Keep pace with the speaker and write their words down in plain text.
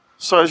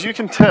So as you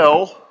can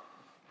tell,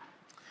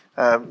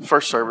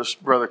 first service,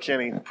 Brother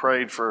Kenny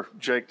prayed for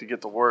Jake to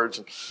get the words.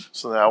 And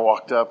so then I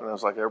walked up and I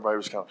was like, everybody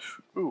was kind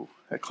of, ooh,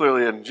 that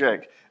clearly isn't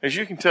Jake. As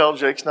you can tell,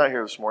 Jake's not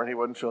here this morning. He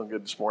wasn't feeling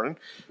good this morning.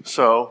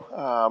 So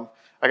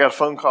I got a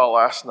phone call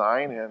last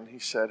night and he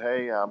said,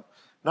 hey,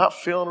 not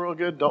feeling real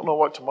good. Don't know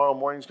what tomorrow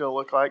morning's going to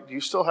look like. Do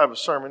you still have a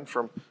sermon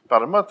from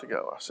about a month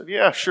ago? I said,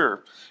 yeah,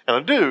 sure. And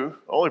I do.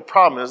 The only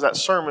problem is that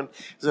sermon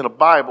is in a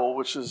Bible,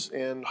 which is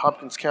in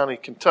Hopkins County,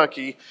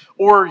 Kentucky,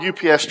 or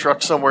UPS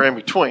truck somewhere in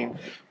between.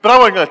 But I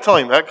wasn't going to tell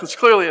him that because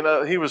clearly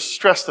he was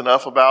stressed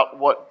enough about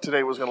what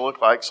today was going to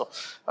look like. So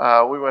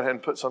we went ahead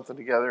and put something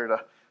together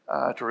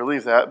to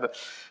relieve that. But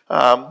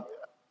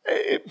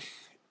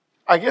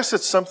I guess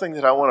it's something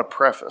that I want to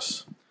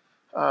preface.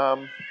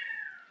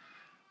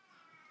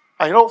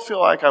 I don't feel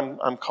like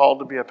I'm called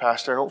to be a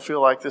pastor. I don't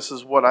feel like this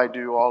is what I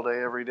do all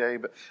day, every day.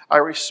 But I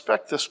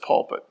respect this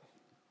pulpit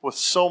with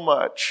so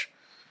much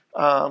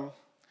that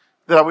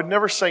I would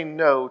never say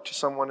no to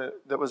someone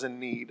that was in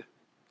need.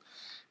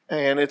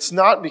 And it's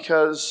not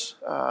because,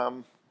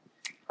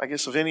 I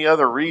guess, of any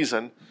other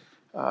reason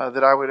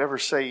that I would ever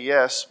say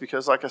yes.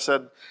 Because, like I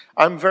said,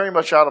 I'm very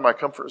much out of my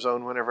comfort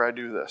zone whenever I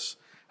do this.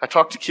 I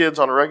talk to kids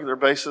on a regular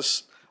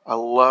basis. I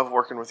love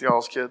working with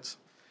y'all's kids.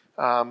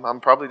 I'm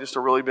probably just a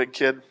really big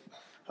kid.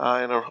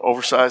 In an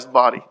oversized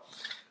body.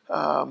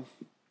 But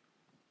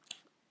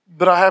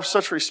I have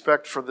such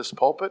respect for this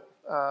pulpit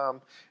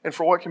and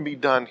for what can be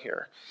done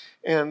here.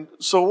 And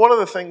so one of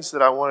the things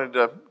that I wanted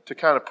to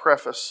kind of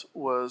preface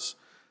was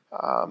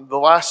the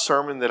last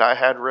sermon that I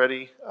had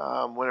ready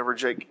whenever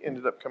Jake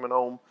ended up coming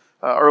home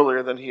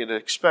earlier than he had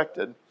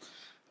expected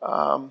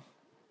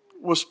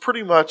was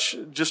pretty much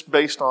just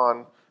based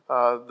on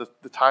the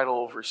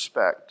title of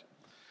respect.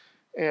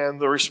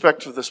 And the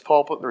respect of this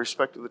pulpit, the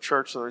respect of the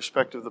church, and the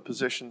respect of the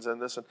positions in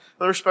this, and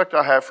the respect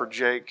I have for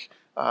Jake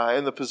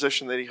and the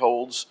position that he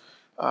holds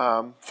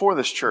for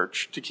this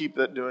church to keep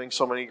that doing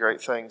so many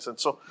great things. And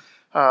so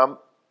I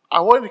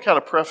wanted to kind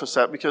of preface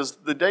that because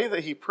the day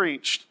that he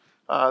preached,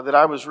 that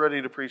I was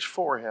ready to preach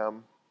for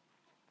him,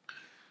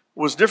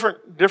 was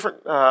total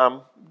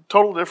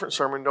different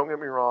sermon, don't get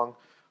me wrong,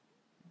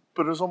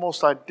 but it was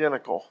almost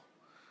identical.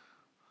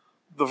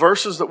 The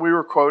verses that we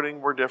were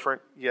quoting were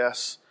different,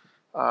 yes.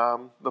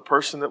 The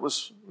person that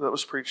was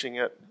preaching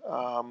it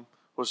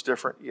was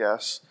different,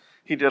 yes.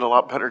 He did a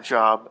lot better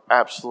job,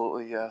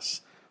 absolutely,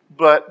 yes.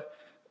 But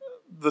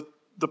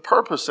the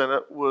purpose in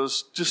it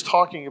was just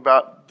talking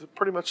about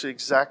pretty much the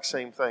exact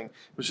same thing.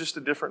 It was just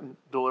a different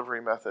delivery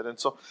method. And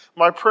so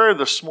my prayer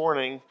this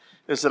morning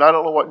is that I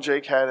don't know what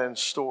Jake had in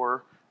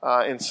store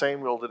in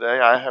Samuel today.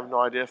 I have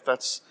no idea if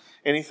that's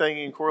anything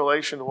in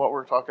correlation to what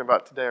we're talking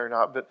about today or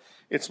not. But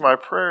it's my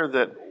prayer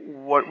that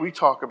what we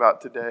talk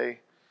about today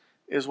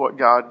is what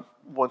God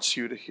wants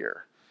you to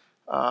hear.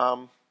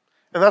 And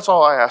that's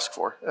all I ask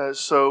for.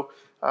 So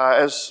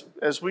as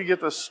we get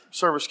this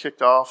service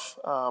kicked off,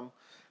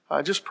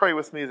 just pray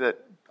with me that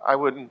I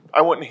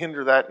wouldn't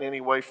hinder that in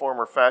any way, form,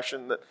 or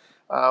fashion, that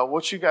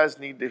what you guys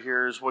need to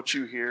hear is what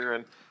you hear,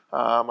 and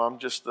I'm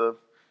just the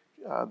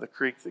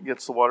creek that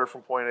gets the water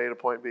from point A to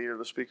point B, or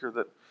the speaker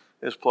that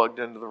is plugged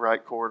into the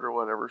right cord or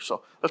whatever.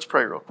 So let's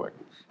pray real quick.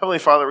 Heavenly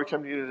Father, we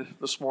come to you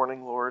this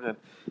morning, Lord, and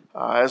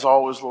as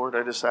always, Lord,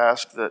 I just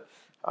ask that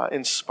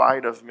in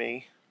spite of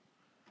me,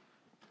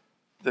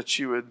 that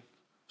you would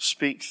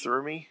speak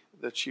through me,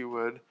 that you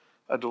would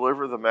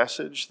deliver the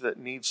message that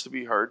needs to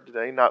be heard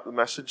today, not the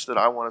message that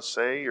I want to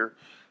say or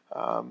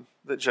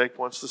that Jake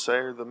wants to say,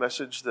 or the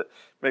message that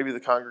maybe the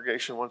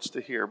congregation wants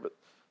to hear, but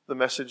the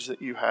message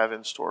that you have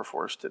in store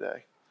for us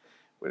today.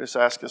 We just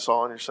ask this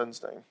all in your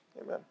Son's name.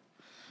 Amen.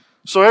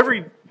 So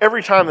every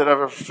time that I've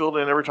ever filled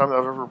in, every time that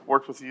I've ever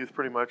worked with the youth,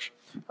 pretty much,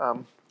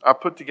 I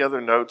put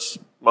together notes.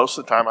 Most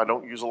of the time, I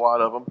don't use a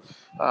lot of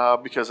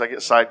them because I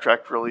get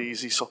sidetracked really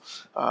easy. So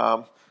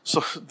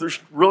there's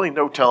really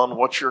no telling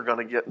what you're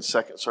going to get in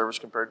second service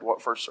compared to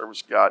what first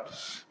service got,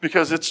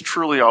 because it's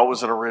truly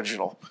always an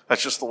original.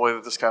 That's just the way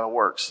that this kind of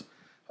works.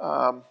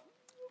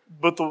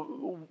 But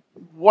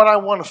what I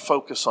want to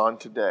focus on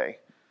today,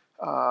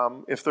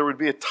 if there would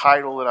be a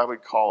title that I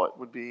would call it,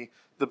 would be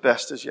 "The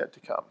Best Is Yet to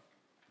Come."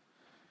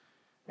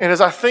 And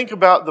as I think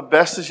about the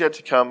best is yet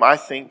to come, I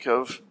think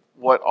of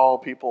what all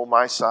people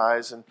my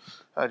size, and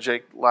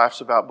Jake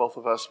laughs about both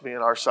of us being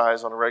our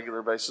size on a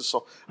regular basis,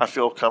 so I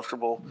feel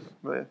comfortable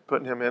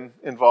putting him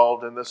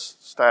involved in this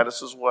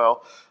status as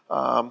well.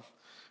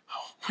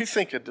 We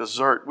think of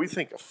dessert, we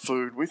think of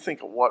food, we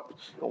think of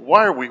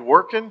why are we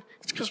working?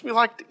 It's because we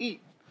like to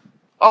eat.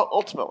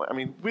 Ultimately, I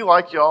mean, we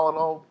like y'all and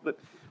all, but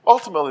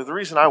ultimately the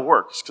reason I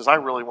work is because I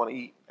really want to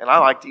eat. And I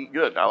like to eat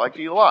good. I like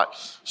to eat a lot.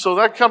 So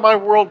my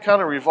world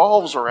kind of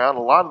revolves around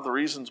a lot of the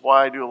reasons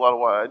why I do a lot of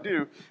what I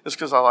do is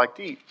because I like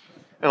to eat.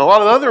 And a lot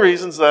of the other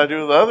reasons that I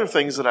do, the other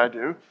things that I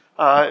do,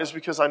 is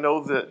because I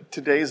know that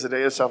today is the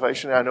day of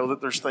salvation. And I know that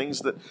there's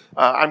things that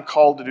I'm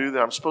called to do,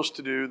 that I'm supposed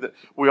to do, that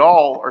we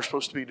all are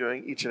supposed to be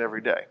doing each and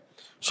every day.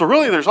 So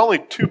really there's only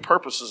two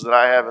purposes that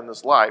I have in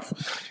this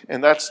life.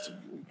 And that's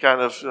kind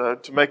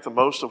of to make the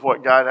most of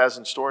what God has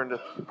in store and to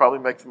probably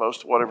make the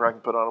most of whatever I can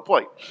put on a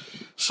plate.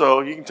 So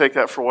you can take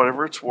that for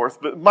whatever it's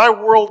worth. But my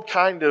world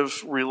kind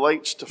of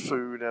relates to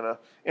food in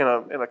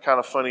a kind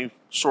of funny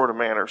sort of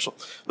manner. So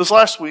this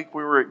last week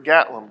we were at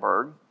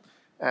Gatlinburg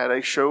at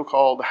a show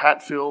called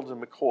Hatfields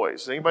and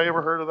McCoys. Anybody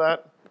ever heard of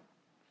that?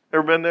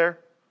 Ever been there?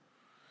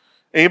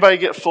 Anybody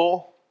get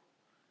full?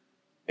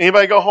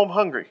 Anybody go home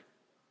hungry?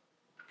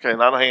 Okay,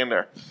 not a hand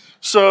there.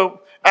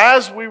 So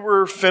as we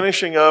were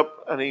finishing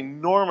up an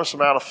enormous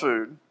amount of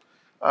food,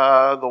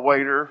 the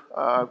waiter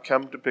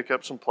came to pick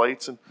up some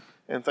plates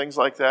and things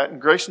like that.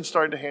 And Grayson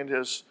started to hand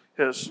his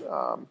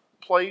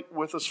plate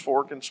with his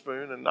fork and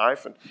spoon and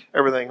knife and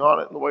everything on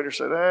it. And the waiter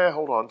said, "Hey,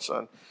 hold on,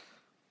 son.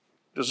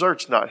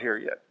 Dessert's not here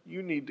yet.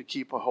 You need to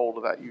keep a hold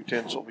of that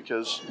utensil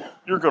because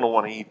you're going to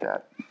want to eat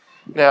that."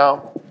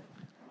 Now,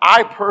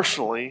 I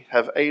personally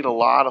have ate a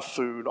lot of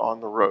food on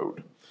the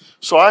road.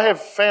 So I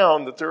have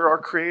found that there are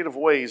creative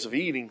ways of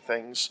eating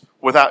things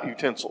without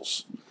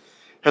utensils.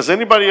 Has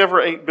anybody ever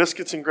ate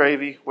biscuits and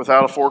gravy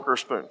without a fork or a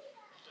spoon?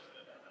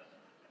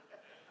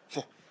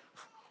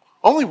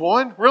 Only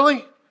one?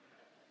 Really?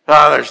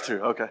 There's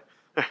two. Okay.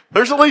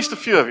 There's at least a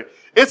few of you.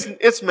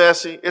 It's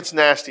messy. It's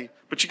nasty.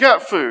 But you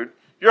got food.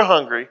 You're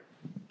hungry.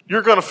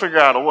 You're going to figure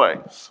out a way.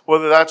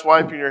 Whether that's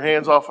wiping your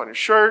hands off on your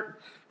shirt,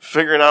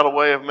 figuring out a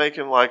way of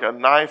making like a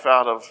knife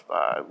out of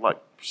like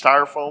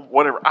styrofoam,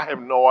 whatever. I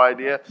have no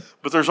idea.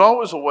 But there's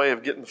always a way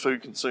of getting the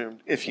food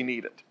consumed if you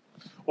need it.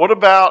 What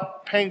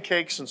about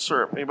pancakes and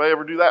syrup? Anybody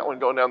ever do that one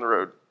going down the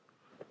road?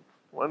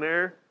 One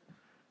there?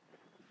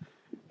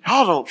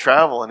 Y'all don't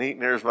travel and eat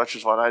near as much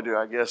as what I do,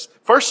 I guess.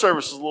 First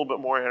service is a little bit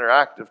more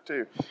interactive,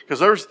 too.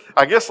 Because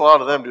I guess a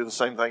lot of them do the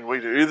same thing we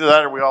do. Either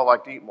that or we all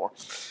like to eat more.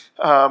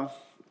 I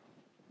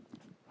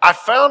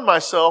found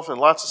myself in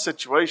lots of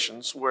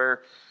situations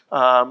where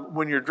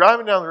when you're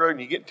driving down the road and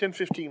you get 10,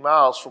 15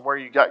 miles from where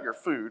you got your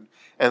food,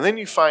 and then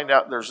you find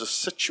out there's a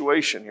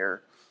situation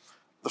here.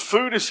 The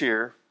food is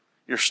here.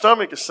 Your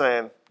stomach is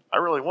saying, I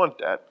really want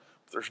that.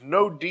 But there's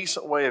no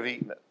decent way of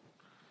eating it.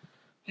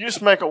 You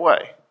just make a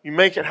way. You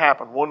make it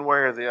happen one way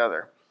or the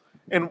other.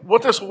 And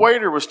what this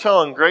waiter was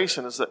telling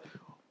Grayson is that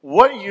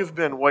what you've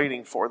been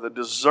waiting for, the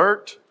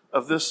dessert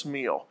of this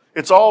meal,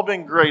 it's all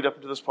been great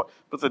up to this point.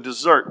 But the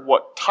dessert,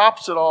 what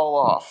tops it all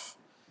off,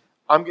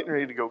 I'm getting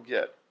ready to go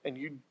get. And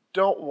you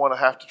don't want to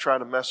have to try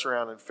to mess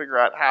around and figure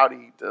out how to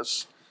eat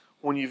this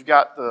when you've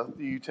got the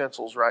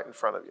utensils right in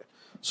front of you.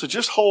 So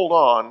just hold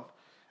on,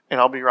 and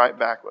I'll be right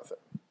back with it.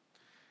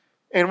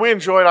 And we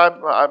enjoyed,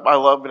 I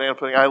love banana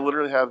pudding. I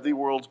literally have the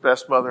world's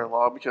best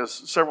mother-in-law because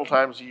several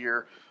times a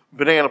year,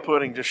 banana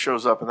pudding just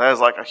shows up, and that is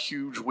like a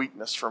huge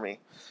weakness for me.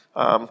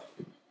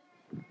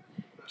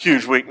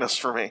 Huge weakness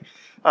for me.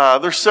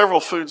 There's several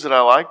foods that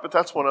I like, but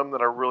that's one of them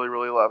that I really,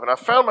 really love. And I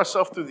found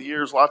myself through the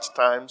years lots of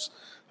times,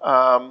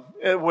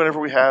 whenever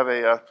we have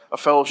a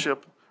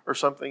fellowship or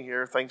something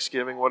here,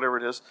 Thanksgiving, whatever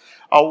it is,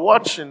 I'll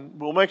watch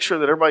and we'll make sure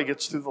that everybody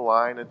gets through the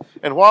line.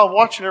 And while I'm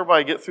watching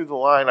everybody get through the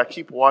line, I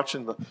keep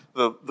watching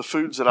the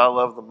foods that I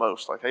love the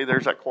most. Like, hey,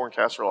 there's that corn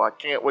casserole. I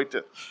can't wait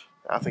to,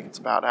 I think it's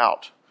about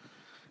out.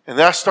 And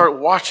then I start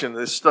watching,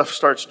 this stuff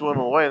starts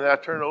dwindling away, and then I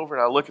turn over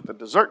and I look at the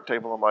dessert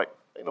table. I'm like,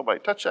 ain't nobody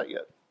touched that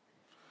yet.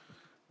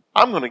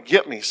 I'm going to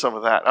get me some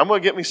of that. I'm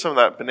going to get me some of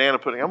that banana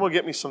pudding. I'm going to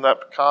get me some of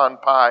that pecan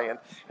pie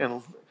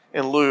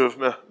in lieu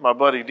of my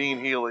buddy Dean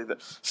Healy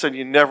that said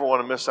you never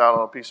want to miss out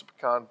on a piece of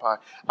pecan pie.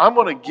 I'm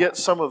going to get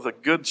some of the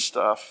good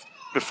stuff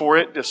before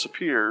it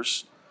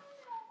disappears.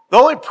 The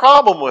only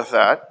problem with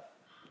that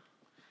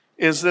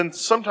is then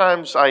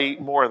sometimes I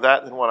eat more of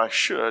that than what I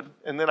should,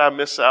 and then I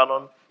miss out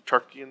on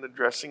turkey and the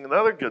dressing and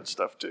other good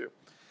stuff too.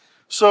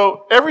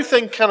 So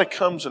everything kind of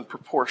comes in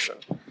proportion.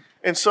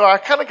 And so I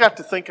kind of got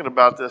to thinking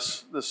about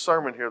this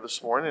sermon here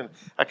this morning, and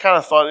I kind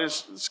of thought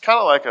it's kind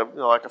of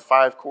like a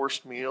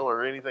 5-course meal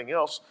or anything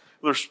else.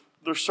 There's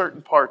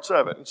certain parts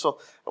of it. And so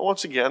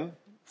once again,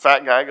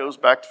 fat guy goes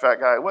back to fat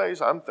guy ways.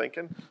 I'm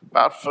thinking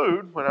about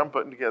food when I'm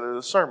putting together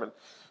the sermon.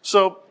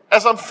 So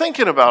as I'm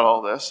thinking about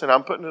all this and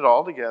I'm putting it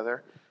all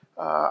together,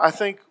 I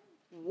think,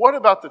 what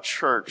about the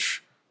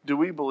church do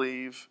we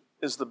believe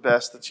is the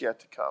best that's yet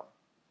to come?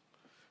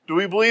 Do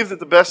we believe that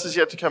the best is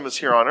yet to come is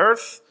here on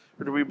earth?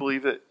 Or do we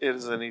believe that it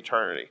is in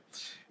eternity?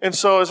 And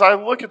so as I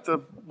look at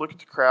the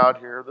crowd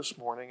here this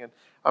morning, and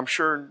I'm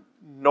sure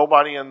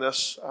nobody in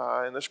this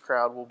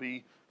crowd will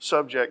be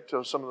subject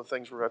to some of the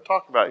things we're going to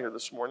talk about here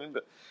this morning,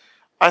 but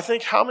I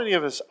think how many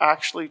of us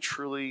actually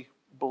truly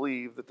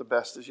believe that the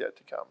best is yet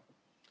to come?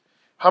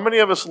 How many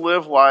of us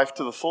live life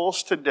to the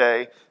fullest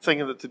today,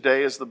 thinking that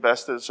today is the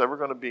best that it's ever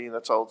going to be, and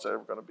that's all it's ever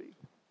going to be?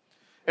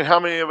 And how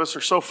many of us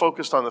are so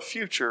focused on the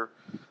future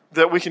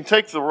that we can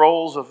take the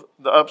roles of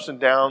the ups and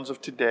downs of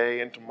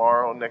today and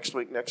tomorrow and next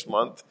week, next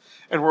month,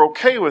 and we're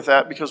okay with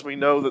that because we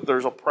know that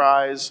there's a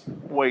prize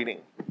waiting.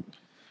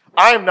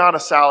 I am not a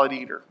salad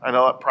eater. I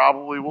know that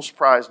probably will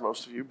surprise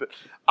most of you, but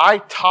I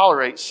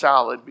tolerate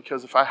salad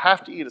because if I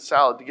have to eat a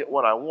salad to get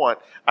what I want,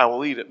 I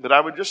will eat it. But I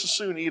would just as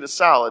soon eat a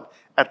salad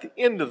at the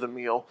end of the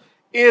meal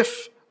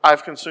if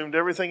I've consumed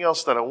everything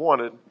else that I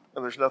wanted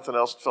and there's nothing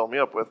else to fill me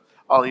up with.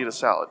 I'll eat a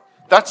salad.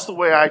 That's the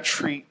way I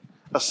treat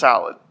a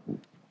salad.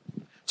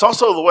 It's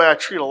also the way I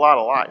treat a lot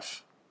of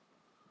life.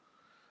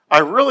 I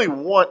really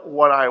want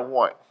what I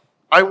want.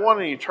 I want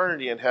an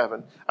eternity in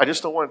heaven. I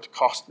just don't want it to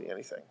cost me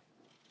anything.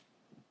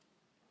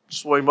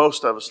 It's the way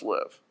most of us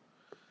live.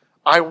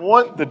 I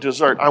want the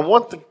dessert. I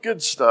want the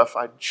good stuff.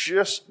 I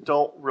just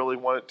don't really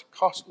want it to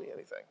cost me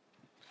anything.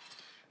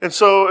 And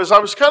so as I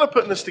was kind of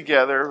putting this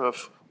together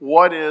of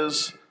what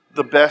is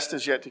the best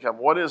is yet to come,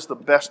 what is the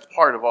best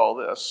part of all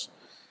this,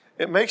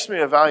 it makes me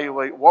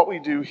evaluate what we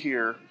do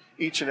here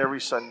each and every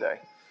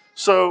Sunday.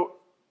 So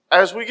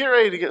as we get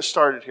ready to get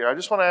started here, I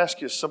just want to ask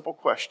you a simple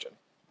question.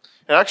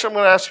 And actually, I'm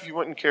going to ask if you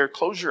wouldn't care,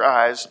 close your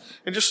eyes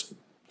and just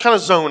kind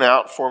of zone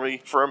out for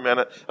me for a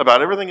minute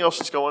about everything else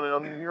that's going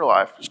on in your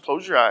life. Just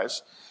close your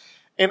eyes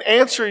and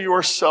answer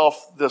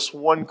yourself this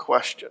one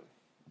question.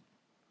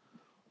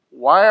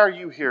 Why are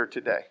you here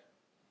today?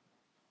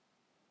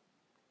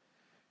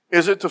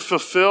 Is it to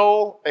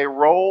fulfill a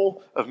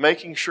role of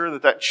making sure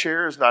that that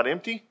chair is not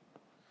empty?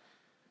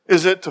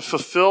 Is it to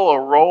fulfill a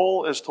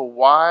role as to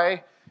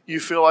why you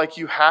feel like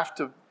you have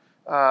to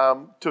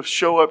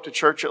show up to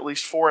church at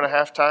least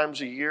 4.5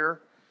 times a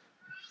year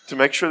to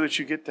make sure that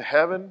you get to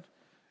heaven?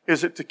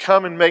 Is it to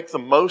come and make the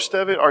most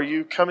of it? Are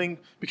you coming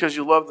because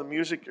you love the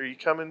music? Are you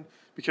coming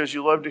because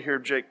you love to hear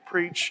Jake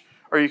preach?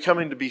 Are you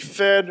coming to be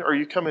fed? Are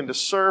you coming to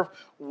serve?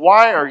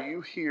 Why are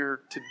you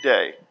here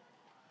today?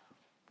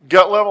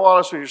 Gut level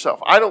honest with yourself.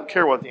 I don't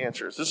care what the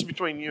answer is. This is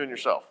between you and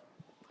yourself.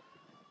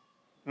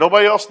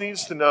 Nobody else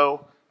needs to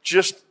know,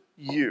 just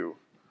you.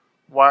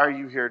 Why are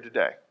you here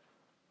today?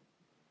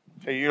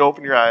 Okay, you can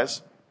open your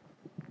eyes.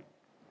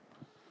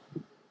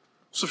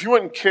 So if you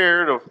wouldn't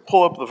care to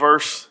pull up the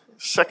verse,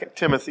 2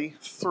 Timothy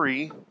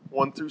 3,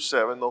 1 through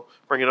 7. They'll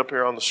bring it up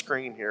here on the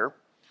screen here.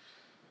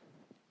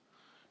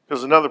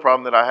 Because another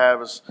problem that I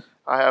have is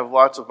I have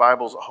lots of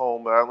Bibles at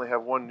home, but I only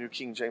have one New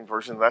King James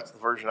Version. That's the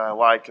version I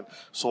like. And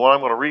so what I'm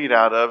going to read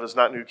out of is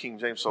not New King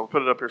James, so I'll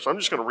put it up here. So I'm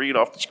just going to read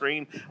off the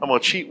screen. I'm going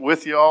to cheat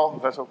with y'all,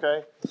 if that's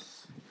okay.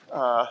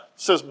 It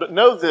says, "But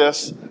know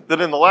this,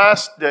 that in the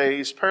last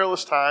days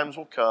perilous times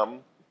will come.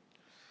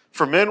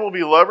 For men will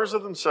be lovers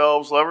of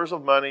themselves, lovers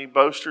of money,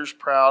 boasters,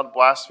 proud,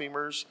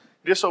 blasphemers,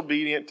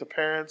 disobedient to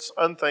parents,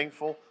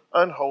 unthankful,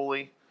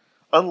 unholy,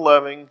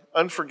 unloving,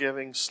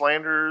 unforgiving,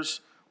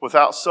 slanderers,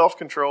 without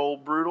self-control,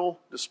 brutal,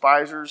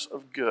 despisers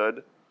of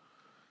good,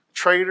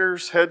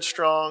 traitors,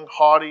 headstrong,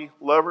 haughty,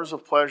 lovers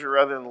of pleasure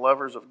rather than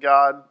lovers of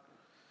God,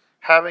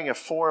 having a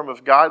form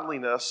of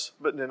godliness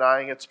but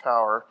denying its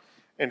power,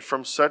 and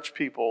from such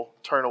people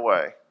turn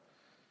away.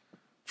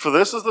 For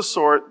this is the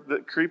sort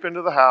that creep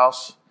into the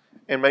house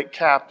and make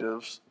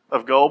captives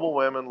of gullible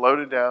women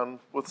loaded down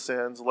with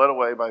sins, led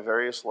away by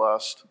various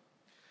lusts,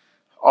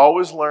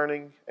 always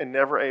learning and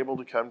never able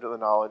to come to the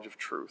knowledge of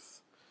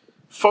truth."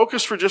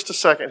 Focus for just a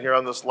second here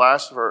on this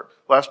last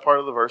part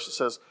of the verse. It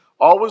says,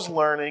 always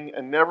learning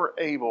and never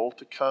able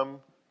to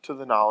come to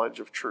the knowledge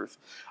of truth.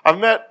 I've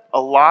met a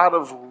lot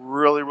of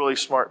really, really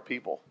smart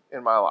people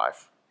in my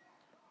life.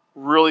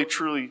 Really,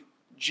 truly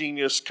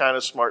genius kind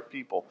of smart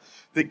people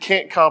that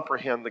can't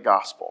comprehend the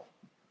gospel.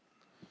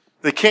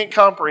 They can't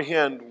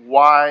comprehend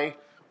why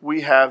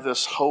we have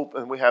this hope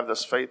and we have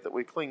this faith that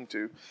we cling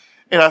to.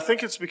 And I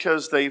think it's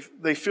because they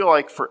feel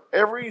like for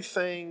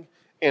everything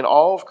in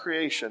all of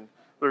creation,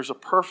 there's a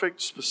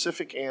perfect,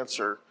 specific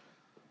answer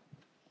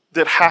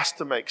that has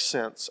to make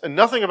sense. And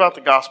nothing about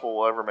the gospel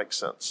will ever make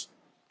sense.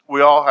 We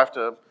all have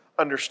to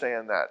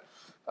understand that.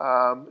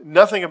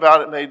 Nothing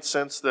about it made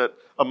sense that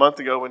a month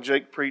ago when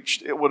Jake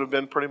preached, it would have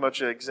been pretty much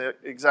the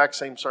exact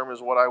same sermon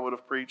as what I would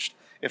have preached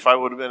if I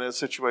would have been in a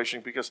situation,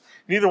 because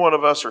neither one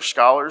of us are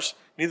scholars.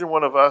 Neither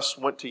one of us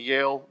went to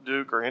Yale,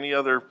 Duke, or any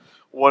other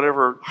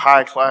whatever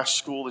high-class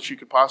school that you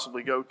could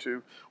possibly go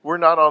to. We're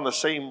not on the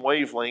same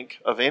wavelength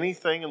of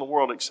anything in the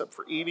world except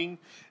for eating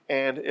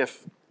and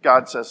if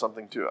God says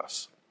something to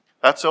us.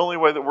 That's the only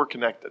way that we're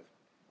connected.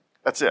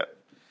 That's it.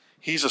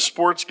 He's a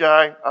sports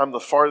guy. I'm the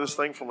farthest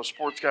thing from a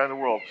sports guy in the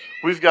world.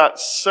 We've got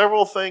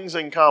several things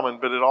in common,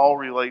 but it all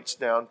relates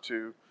down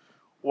to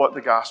what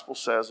the gospel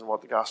says and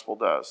what the gospel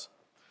does.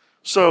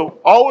 So,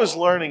 always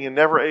learning and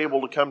never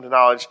able to come to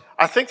knowledge.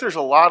 I think there's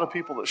a lot of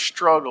people that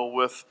struggle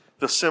with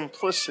the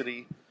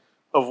simplicity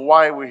of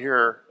why we're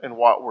here and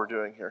what we're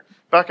doing here.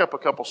 Back up a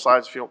couple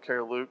slides if you don't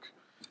care, Luke.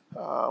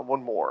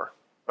 One more.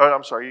 Oh,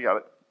 I'm sorry, you got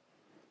it.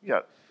 You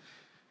got it.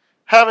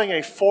 Having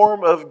a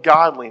form of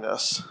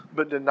godliness,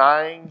 but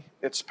denying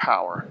its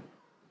power.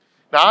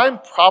 Now, I'm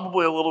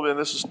probably a little bit, and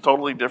this is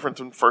totally different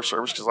than first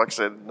service, because like I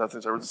said,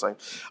 nothing's ever the same.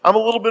 I'm a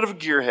little bit of a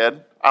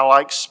gearhead. I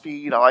like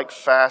speed, I like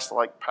fast, I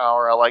like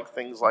power, I like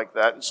things like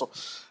that. And so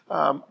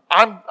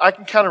I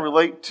can kind of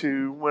relate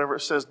to whenever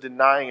it says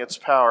denying its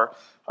power.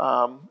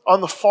 On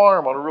the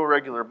farm, on a real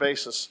regular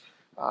basis,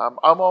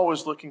 I'm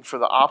always looking for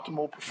the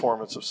optimal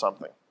performance of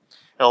something.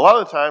 And a lot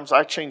of the times,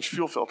 I change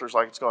fuel filters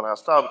like it's going out of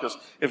style, because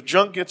if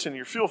junk gets in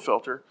your fuel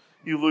filter,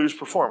 you lose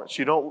performance.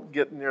 You don't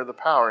get near the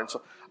power. And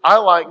so I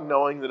like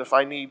knowing that if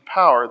I need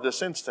power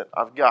this instant,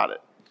 I've got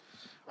it.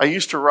 I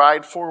used to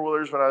ride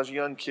four-wheelers when I was a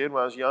young kid,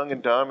 when I was young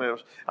and dumb. And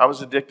I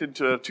was addicted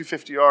to a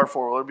 250R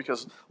four-wheeler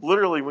because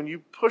literally when you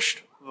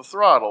pushed the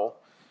throttle,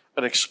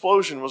 an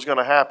explosion was going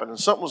to happen and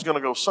something was going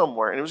to go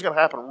somewhere, and it was going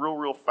to happen real,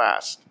 real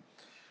fast.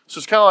 So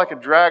it's kind of like a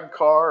drag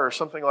car or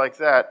something like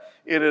that.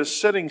 It is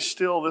sitting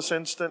still this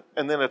instant,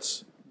 and then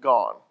it's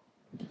gone.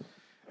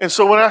 And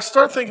so when I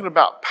start thinking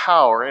about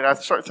power, and I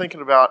start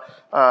thinking about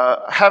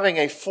having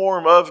a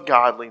form of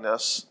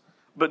godliness,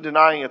 but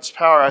denying its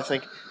power, I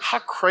think, how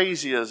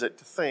crazy is it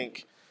to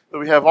think that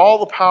we have all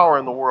the power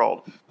in the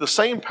world, the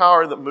same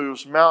power that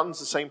moves mountains,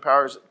 the same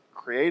powers that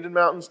created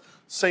mountains, the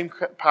same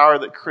power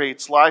that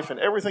creates life and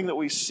everything that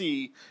we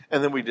see,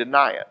 and then we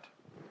deny it.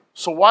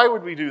 So why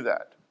would we do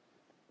that?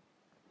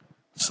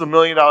 It's the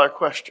million-dollar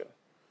question.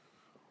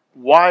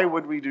 Why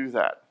would we do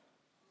that?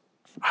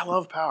 I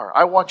love power.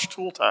 I watch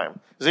Tool Time.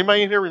 Does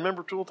anybody in here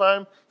remember Tool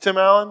Time? Tim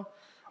Allen?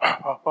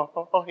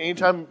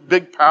 Anytime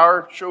big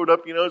power showed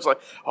up, it's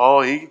like,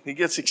 he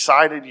gets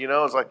excited,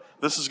 it's like,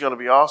 this is going to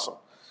be awesome.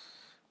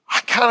 I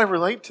kind of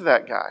relate to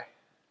that guy.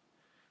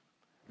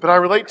 But I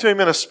relate to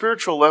him in a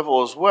spiritual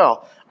level as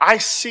well. I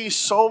see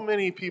so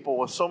many people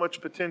with so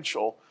much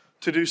potential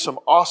to do some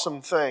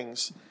awesome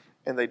things,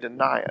 and they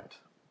deny it.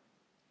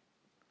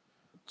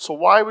 So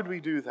why would we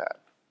do that?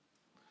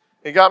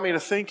 It got me to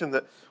thinking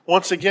that,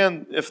 once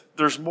again, if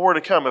there's more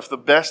to come, if the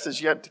best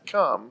is yet to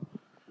come,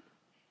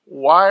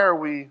 why are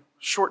we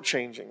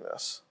shortchanging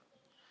this?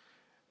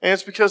 And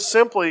it's because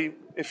simply,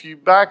 if you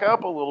back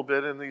up a little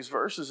bit in these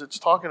verses, it's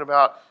talking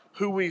about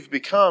who we've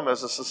become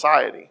as a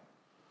society.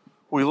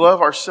 We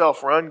love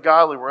ourselves. We're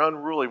ungodly. We're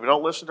unruly. We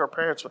don't listen to our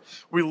parents.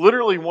 We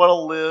literally want to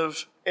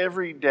live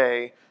every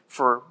day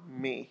for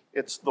me.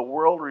 It's the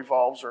world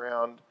revolves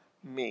around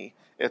me.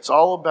 It's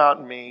all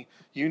about me.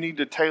 You need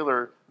to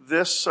tailor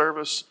this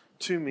service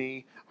to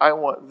me. I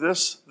want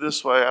this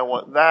way. I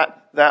want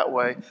that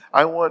way.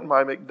 I want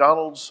my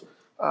McDonald's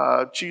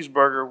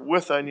cheeseburger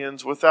with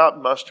onions,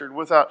 without mustard,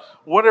 without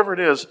whatever it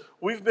is.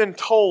 We've been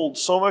told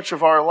so much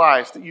of our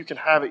life that you can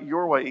have it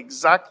your way,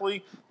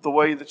 exactly the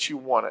way that you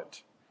want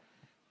it.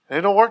 And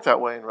it don't work that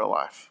way in real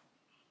life.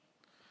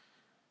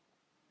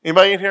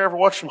 Anybody in here ever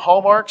watch some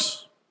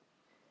Hallmarks?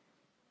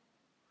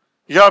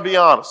 You got to be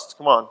honest.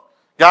 Come on.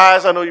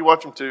 Guys, I know you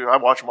watch them too. I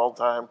watch them all the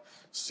time.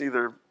 It's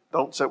either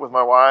don't sit with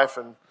my wife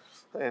and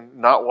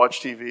not watch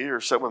TV,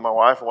 or sit with my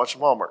wife and watch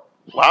some Hallmark.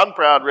 Loud and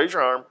proud, raise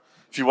your arm.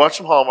 If you watch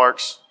some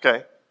Hallmarks,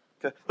 okay.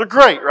 They're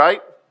great,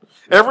 right?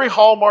 Every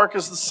Hallmark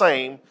is the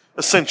same,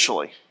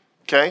 essentially.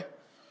 Okay?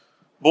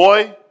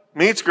 Boy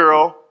meets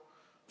girl,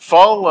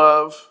 fall in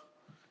love,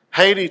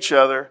 hate each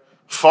other,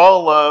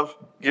 fall in love,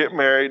 get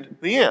married,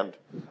 the end.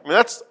 I mean,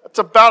 that's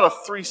about a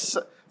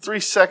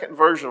three-second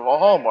version of a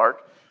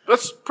Hallmark.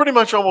 That's pretty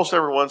much almost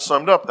everyone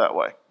summed up that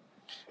way.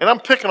 And I'm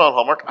picking on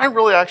Hallmark. I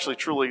really actually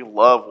truly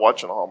love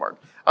watching Hallmark.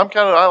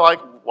 I like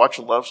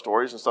watching love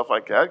stories and stuff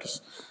like that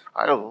because,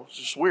 I don't know, it's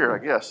just weird,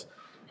 I guess.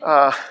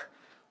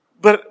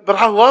 But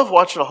I love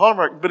watching a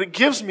Hallmark, but it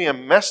gives me a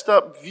messed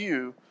up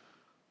view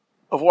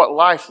of what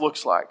life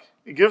looks like.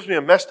 It gives me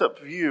a messed up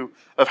view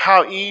of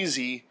how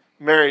easy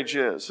marriage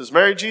is. Is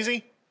marriage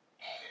easy?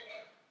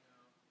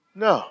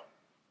 No.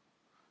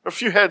 A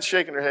few heads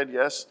shaking their head,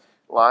 yes.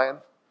 Lying.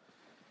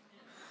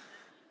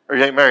 Or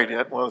you ain't married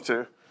yet, one of the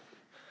two.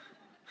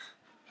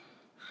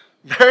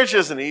 Marriage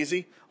isn't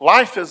easy.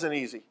 Life isn't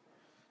easy.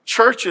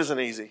 Church isn't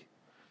easy.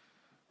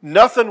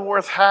 Nothing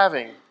worth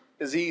having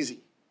is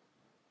easy.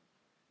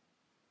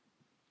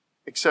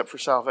 Except for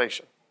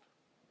salvation.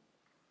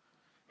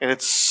 And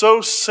it's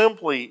so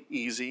simply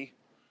easy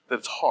that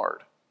it's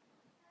hard.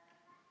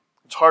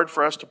 It's hard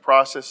for us to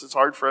process. It's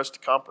hard for us to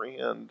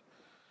comprehend.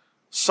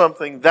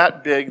 Something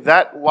that big,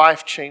 that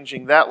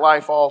life-changing, that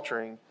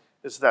life-altering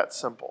is that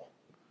simple.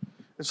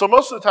 And so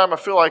most of the time I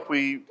feel like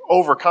we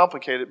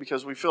overcomplicate it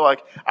because we feel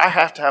like I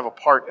have to have a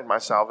part in my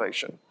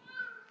salvation.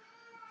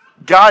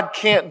 God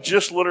can't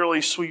just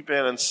literally sweep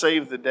in and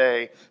save the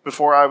day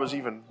before I was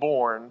even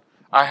born.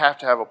 I have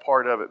to have a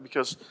part of it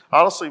because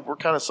honestly, we're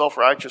kind of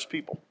self-righteous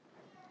people.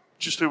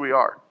 Just who we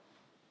are.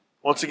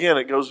 Once again,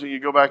 you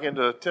go back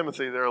into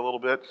Timothy there a little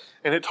bit,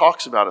 and it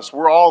talks about us.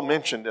 We're all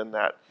mentioned in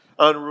that.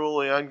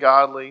 Unruly,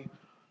 ungodly,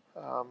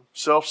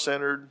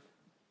 self-centered.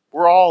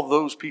 We're all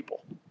those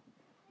people.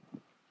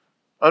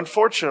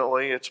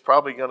 Unfortunately, it's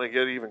probably going to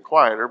get even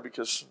quieter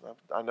because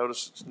I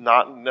notice it's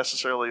not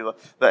necessarily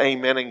the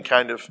amening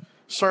kind of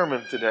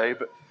sermon today,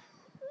 but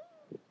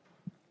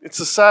it's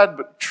a sad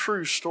but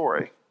true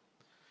story.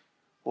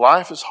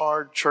 Life is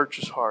hard, church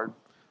is hard.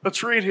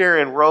 Let's read here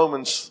in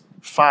Romans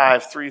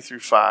 5, 3 through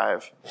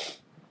 5.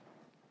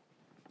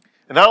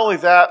 And not only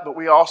that, but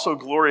we also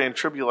glory in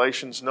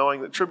tribulations,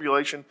 knowing that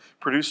tribulation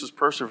produces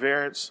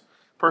perseverance,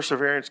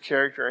 perseverance,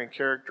 character, and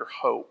character,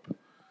 hope.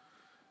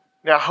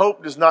 Now,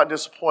 hope does not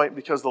disappoint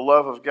because the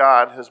love of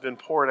God has been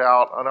poured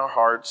out on our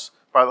hearts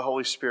by the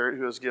Holy Spirit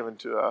who is given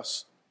to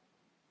us.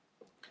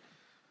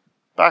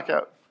 Back it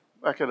up.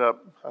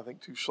 I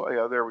think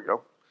there we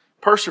go.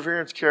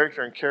 Perseverance,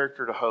 character, and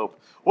character to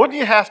hope. What do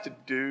you have to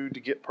do to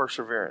get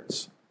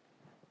perseverance?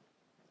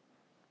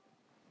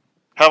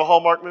 Have a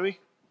Hallmark movie?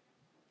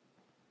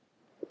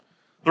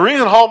 The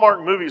reason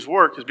Hallmark movies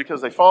work is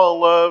because they fall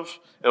in love,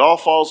 it all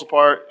falls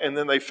apart, and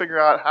then they figure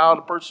out how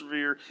to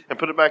persevere and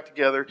put it back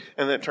together,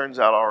 and then it turns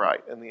out all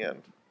right in the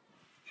end.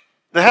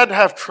 They had to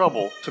have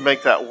trouble to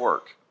make that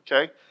work,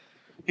 okay?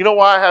 You know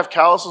why I have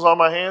calluses on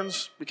my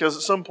hands? Because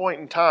at some point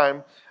in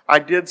time, I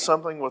did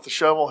something with a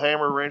shovel,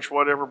 hammer, wrench,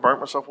 whatever, burnt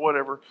myself,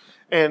 whatever,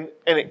 and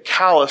it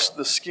calloused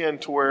the skin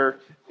to where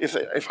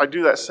if I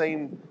do that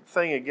same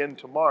thing again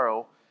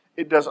tomorrow,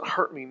 it doesn't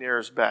hurt me near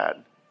as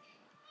bad.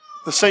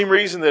 The same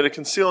reason that a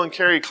conceal and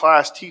carry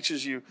class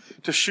teaches you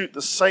to shoot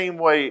the same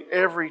way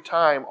every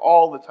time,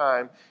 all the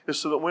time, is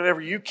so that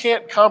whenever you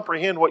can't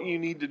comprehend what you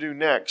need to do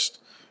next,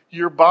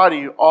 your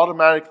body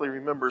automatically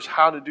remembers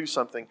how to do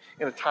something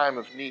in a time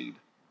of need.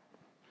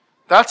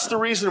 That's the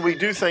reason we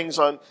do things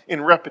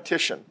in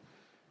repetition,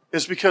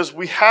 is because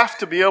we have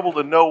to be able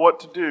to know what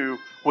to do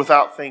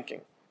without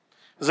thinking.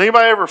 Has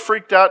anybody ever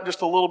freaked out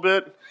just a little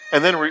bit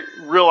and then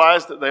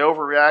realized that they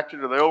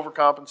overreacted or they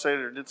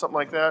overcompensated or did something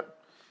like that?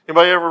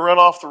 Anybody ever run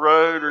off the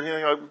road or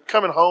anything? Like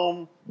coming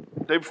home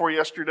the day before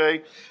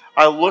yesterday,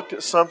 I looked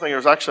at something. There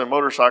was actually a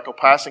motorcycle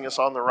passing us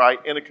on the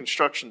right in a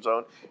construction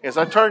zone. As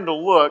I turned to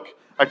look,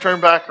 I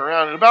turned back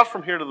around, and about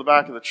from here to the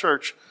back of the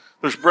church,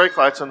 there's brake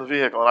lights on the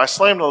vehicle. And I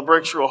slammed on the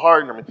brakes real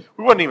hard. And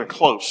we wasn't even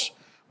close.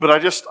 But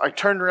I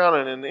turned around,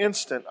 and in an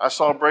instant, I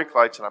saw brake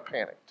lights, and I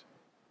panicked.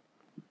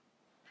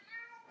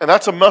 And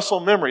that's a muscle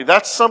memory.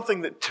 That's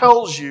something that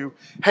tells you,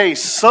 hey,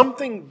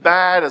 something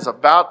bad is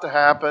about to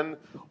happen.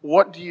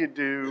 What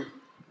do?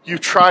 You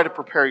try to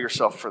prepare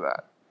yourself for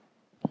that.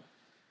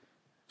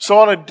 So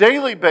on a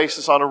daily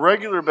basis, on a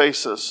regular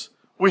basis,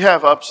 we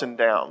have ups and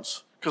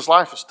downs because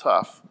life is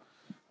tough.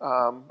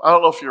 I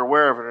don't know if you're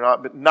aware of it or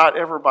not, but not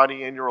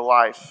everybody in your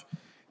life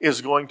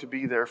is going to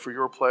be there for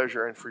your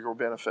pleasure and for your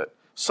benefit.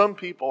 Some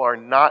people are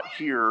not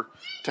here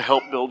to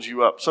help build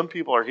you up. Some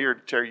people are here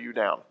to tear you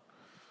down.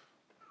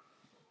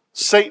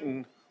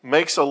 Satan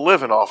makes a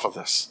living off of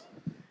this.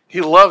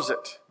 He loves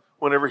it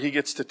whenever he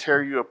gets to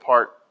tear you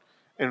apart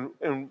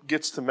and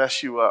gets to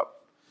mess you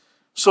up.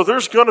 So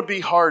there's going to be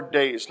hard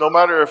days. No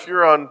matter if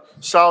you're on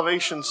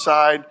salvation's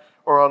side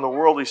or on the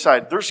worldly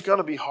side, there's going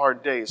to be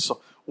hard days.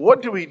 So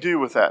what do we do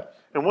with that?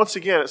 And once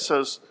again, it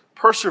says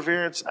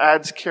perseverance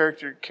adds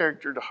character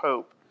to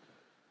hope.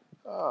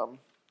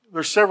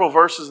 There's several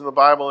verses in the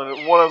Bible,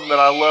 and one of them that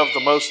I love the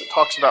most that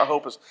talks about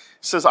hope is, it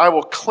says, I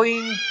will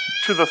cling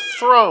to the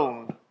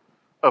throne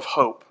of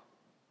hope.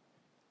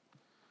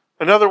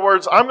 In other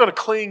words, I'm going to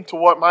cling to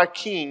what my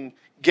King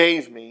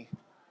gave me,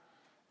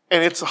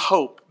 and it's a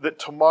hope that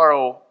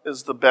tomorrow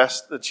is the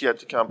best that's yet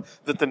to come,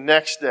 that the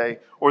next day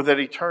or that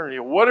eternity,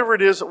 whatever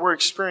it is that we're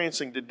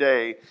experiencing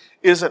today,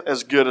 isn't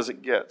as good as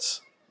it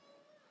gets.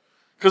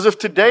 Because if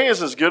today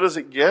is as good as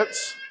it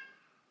gets,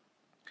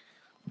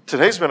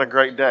 today's been a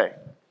great day.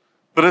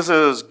 But is it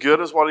as good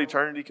as what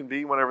eternity can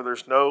be whenever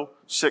there's no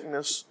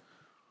sickness,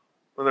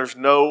 when there's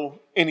no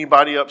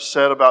anybody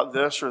upset about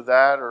this or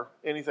that or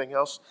anything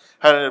else?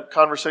 Had a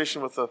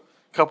conversation with a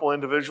couple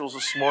individuals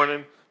this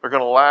morning. They're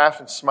going to laugh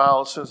and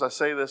smile as soon as I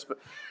say this, but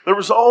there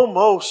was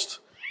almost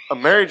a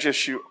marriage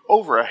issue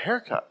over a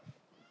haircut.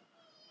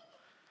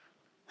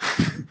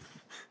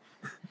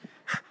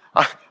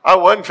 I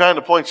wasn't trying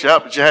to point you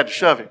out, but you had to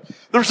shove him.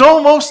 There's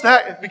almost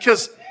that,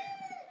 because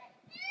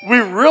we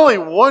really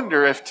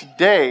wonder if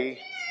today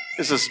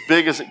is as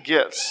big as it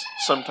gets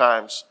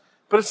sometimes,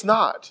 but it's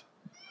not.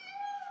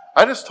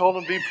 I just told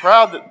them to be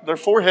proud that their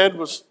forehead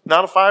was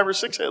not a 5 or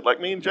 6 head like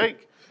me and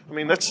Jake. I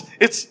mean,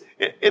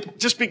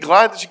 just be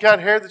glad that you got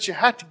hair that you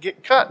had to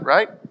get cut,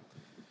 right?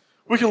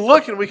 We can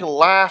look and we can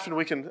laugh and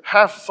we can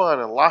have fun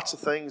and lots of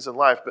things in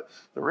life, but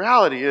the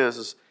reality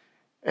is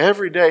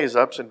every day is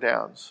ups and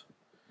downs.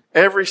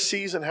 Every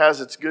season has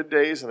its good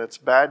days and its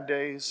bad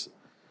days.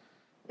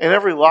 And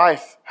every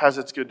life has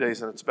its good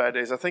days and its bad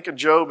days. I think of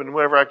Job, and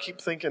whenever I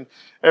keep thinking,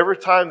 every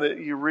time that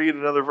you read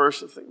another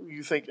verse,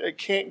 you think, it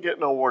can't get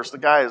no worse. The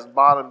guy is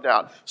bottomed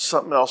out.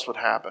 Something else would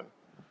happen.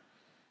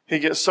 He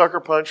gets sucker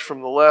punched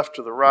from the left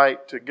to the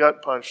right to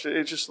gut punched.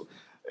 It just,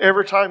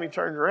 every time he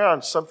turned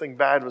around, something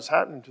bad was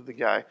happening to the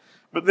guy.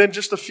 But then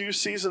just a few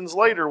seasons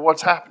later,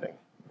 what's happening?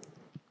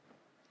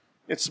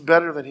 It's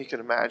better than he could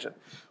imagine.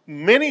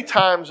 Many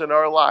times in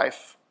our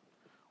life,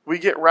 we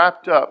get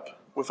wrapped up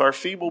with our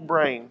feeble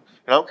brain.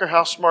 And I don't care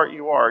how smart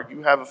you are,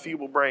 you have a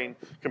feeble brain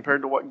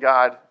compared to what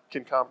God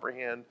can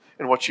comprehend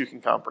and what you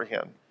can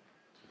comprehend.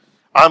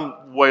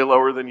 I'm way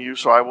lower than you,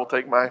 so I will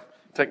take my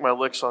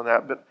licks on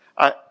that. But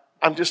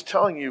I'm just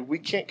telling you, we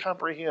can't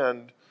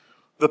comprehend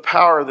the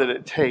power that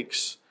it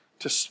takes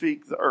to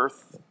speak the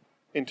earth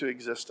into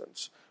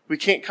existence. We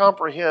can't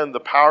comprehend the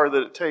power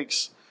that it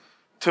takes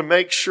to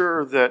make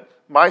sure that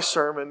my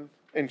sermon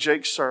and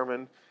Jake's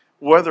sermon,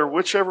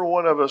 whichever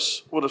one of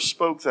us would have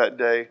spoke that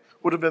day,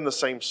 would have been the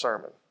same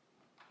sermon.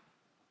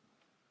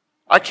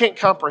 I can't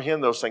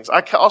comprehend those things.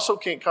 I also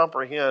can't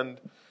comprehend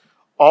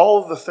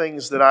all of the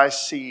things that I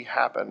see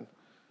happen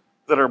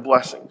that are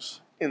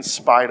blessings in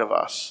spite of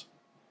us.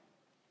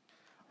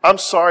 I'm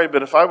sorry,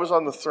 but if I was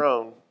on the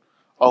throne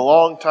a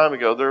long time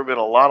ago, there would have been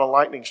a lot of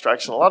lightning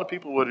strikes, and a lot of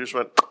people would have just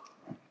went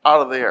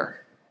out of the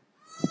air.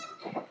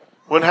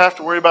 Wouldn't have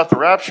to worry about the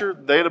rapture.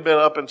 They'd have been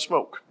up in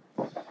smoke.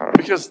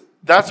 Because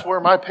that's where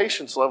my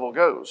patience level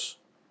goes.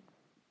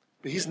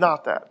 But he's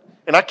not that.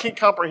 And I can't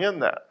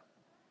comprehend that.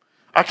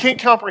 I can't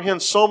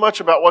comprehend so much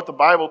about what the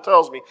Bible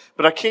tells me,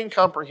 but I can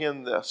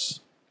comprehend this.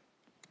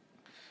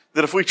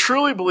 That if we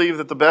truly believe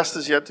that the best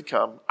is yet to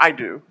come, I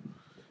do.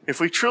 If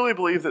we truly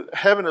believe that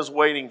heaven is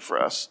waiting for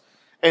us,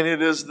 and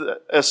it is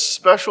as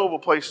special of a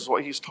place as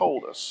what he's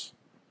told us,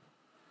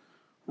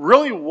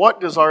 really what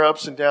does our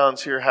ups and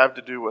downs here have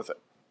to do with it?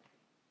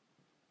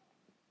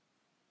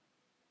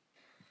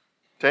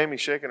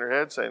 Tammy's shaking her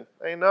head saying,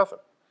 ain't nothing.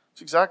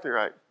 That's exactly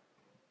right.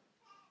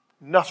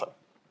 Nothing.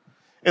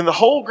 In the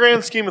whole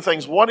grand scheme of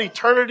things, what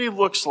eternity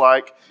looks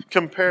like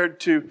compared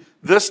to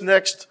this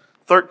next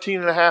 13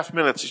 and a half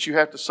minutes that you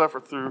have to suffer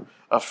through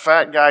a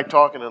fat guy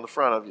talking in the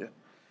front of you,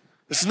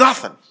 it's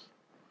nothing.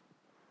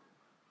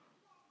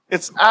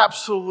 It's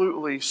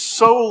absolutely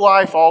so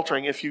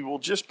life-altering if you will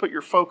just put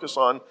your focus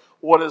on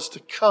what is to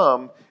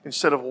come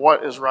instead of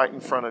what is right in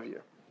front of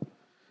you.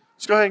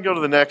 Let's go ahead and go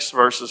to the next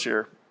verses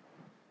here.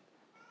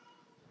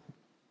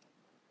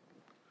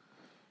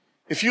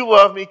 If you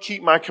love me,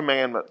 keep my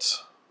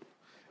commandments.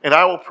 And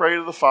I will pray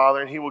to the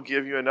Father, and he will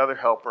give you another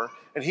helper,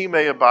 and he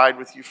may abide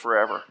with you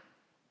forever.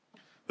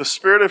 The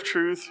Spirit of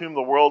truth, whom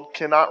the world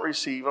cannot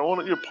receive. I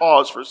want you to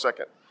pause for a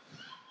second.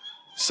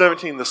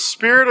 17, the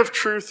Spirit of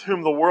truth,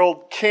 whom the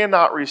world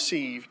cannot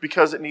receive,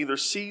 because it neither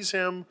sees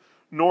him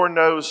nor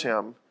knows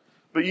him.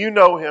 But you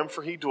know him,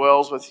 for he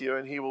dwells with you,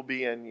 and he will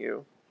be in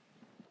you.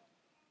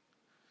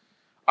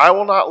 I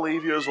will not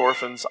leave you as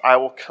orphans. I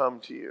will come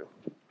to you.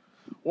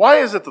 Why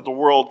is it that the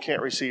world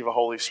can't receive a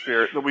Holy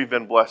Spirit that we've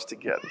been blessed to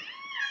get?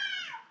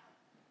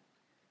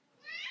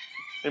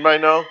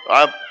 Anybody know?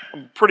 I'm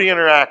pretty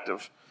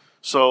interactive,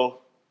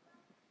 so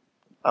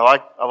I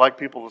like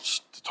people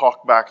to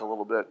talk back a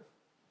little bit.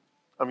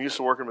 I'm used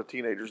to working with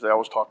teenagers; they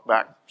always talk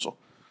back. So,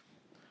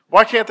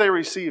 why can't they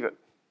receive it?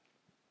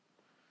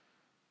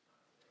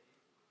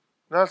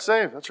 Not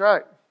saved. That's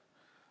right.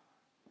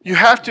 You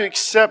have to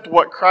accept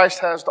what Christ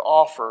has to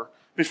offer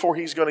before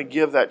he's going to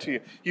give that to you.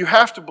 You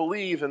have to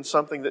believe in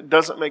something that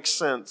doesn't make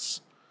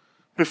sense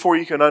before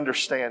you can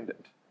understand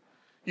it.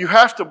 You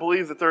have to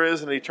believe that there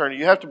is an eternity.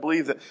 You have to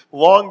believe that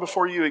long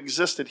before you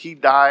existed, he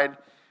died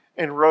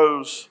and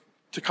rose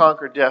to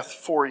conquer death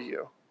for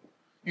you.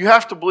 You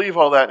have to believe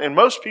all that. And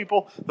most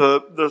people,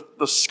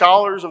 the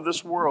scholars of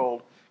this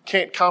world,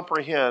 can't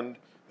comprehend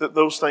that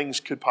those things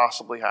could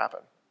possibly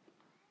happen.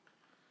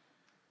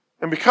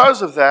 And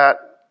because of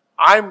that,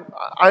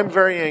 I'm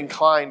very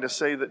inclined to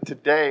say that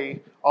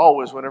today,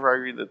 always, whenever I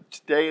read that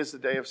today is the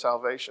day of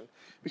salvation.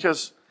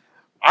 Because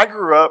I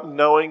grew up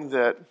knowing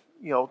that,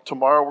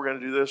 tomorrow we're going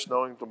to do this,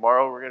 knowing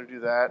tomorrow we're going to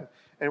do that.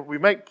 And we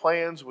make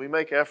plans, we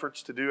make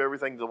efforts to do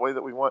everything the way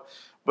that we want.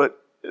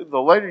 But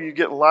the later you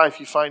get in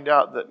life, you find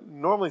out that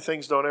normally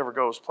things don't ever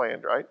go as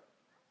planned, right?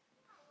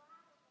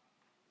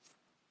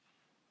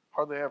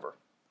 Hardly ever.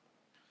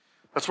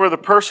 That's where the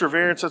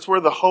perseverance, that's where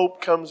the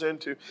hope comes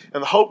into.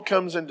 And the hope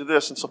comes into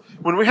this. And so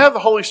when we have the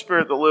Holy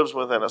Spirit that lives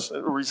within us,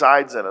 that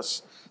resides in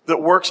us,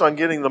 that works on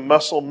getting the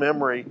muscle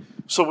memory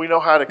so we know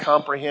how to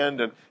comprehend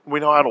and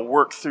we know how to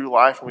work through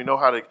life and we know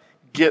how to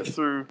get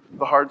through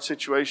the hard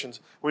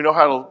situations. We know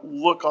how to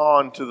look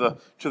on to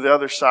the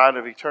other side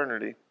of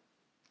eternity.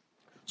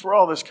 That's where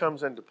all this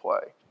comes into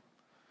play.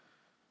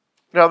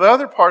 Now the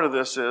other part of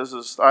this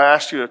is I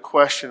asked you a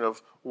question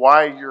of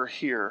why you're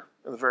here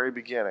in the very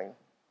beginning.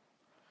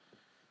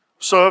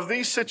 So of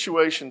these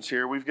situations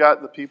here, we've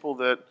got the people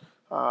that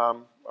are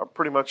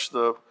pretty much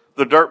the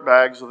dirt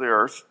bags of the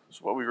earth.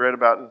 That's what we read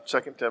about in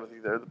 2 Timothy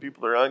there. The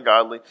people that are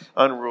ungodly,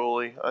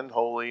 unruly,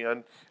 unholy,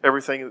 and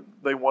everything that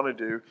they want to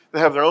do. They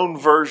have their own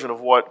version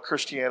of what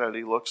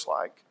Christianity looks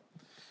like.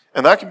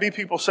 And that can be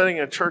people sitting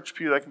in a church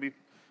pew. That can be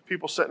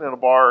people sitting in a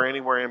bar or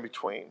anywhere in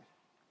between.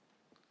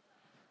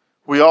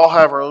 We all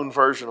have our own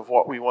version of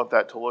what we want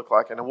that to look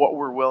like and what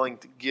we're willing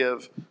to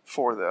give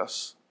for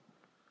this.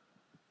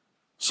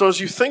 So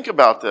as you think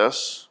about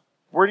this,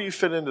 where do you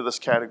fit into this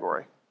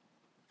category?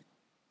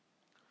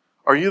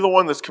 Are you the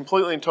one that's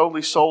completely and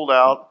totally sold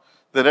out,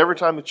 that every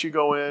time that you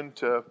go in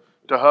to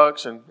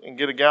Huck's and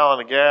get a gallon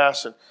of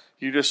gas and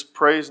you just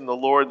praising the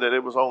Lord that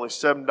it was only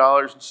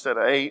 $7 instead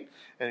of $8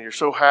 and you're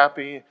so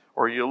happy?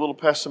 Or are you a little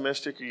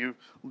pessimistic? Are you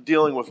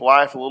dealing with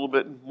life a little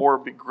bit more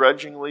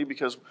begrudgingly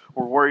because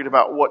we're worried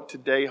about what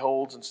today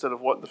holds instead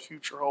of what the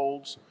future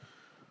holds?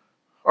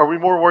 Are we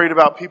more worried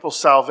about people's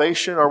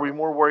salvation? Are we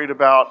more worried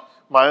about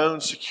my own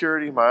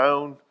security, my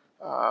own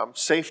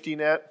safety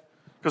net?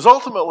 Because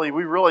ultimately,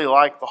 we really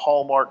like the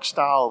Hallmark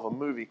style of a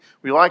movie.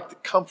 We like the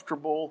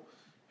comfortable,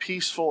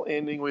 peaceful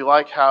ending. We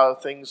like how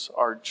things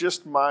are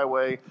just my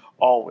way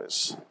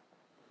always.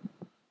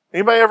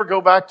 Anybody ever go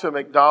back to a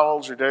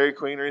McDonald's or Dairy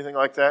Queen or anything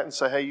like that and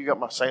say, hey, you got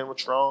my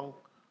sandwich wrong?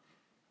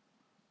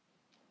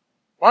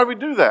 Why do we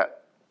do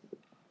that?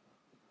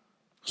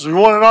 Because we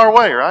want it our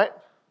way, right?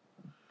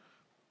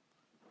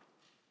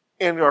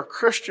 In our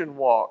Christian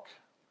walk,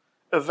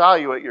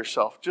 evaluate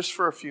yourself just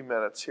for a few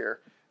minutes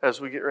here as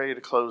we get ready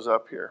to close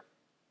up here.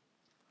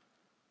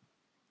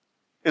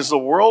 Is the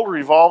world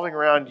revolving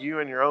around you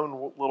and your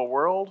own little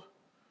world?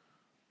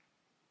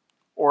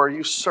 Or are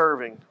you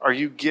serving? Are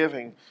you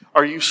giving?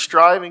 Are you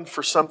striving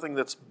for something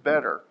that's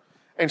better?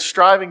 And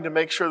striving to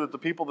make sure that the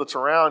people that's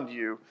around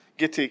you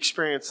get to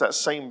experience that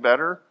same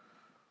better?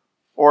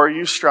 Or are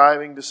you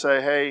striving to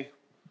say, hey,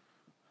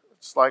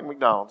 it's like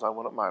McDonald's, I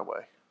want it my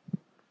way.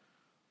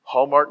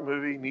 Hallmark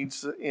movie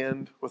needs to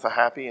end with a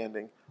happy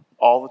ending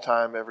all the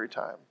time, every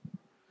time.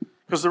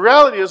 Because the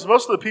reality is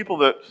most of the people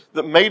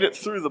that made it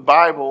through the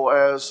Bible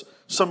as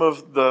some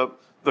of the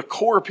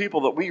core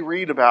people that we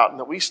read about and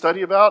that we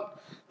study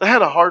about, they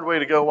had a hard way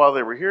to go while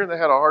they were here, and they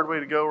had a hard way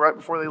to go right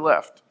before they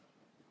left.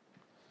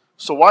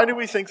 So why do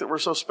we think that we're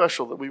so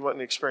special that we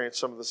wouldn't experience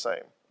some of the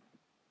same?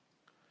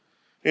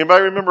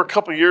 Anybody remember a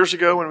couple years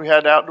ago when we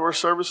had outdoor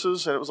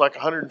services and it was like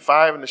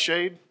 105 in the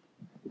shade?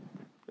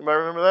 Anybody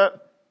remember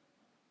that?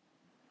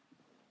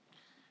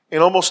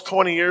 And almost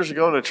 20 years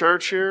ago in the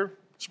church here,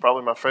 it's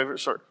probably my favorite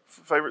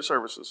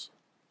services.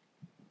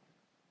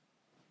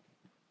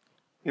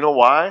 You know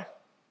why?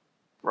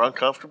 We're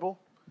uncomfortable.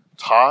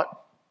 It's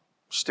hot,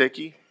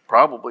 sticky.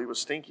 Probably was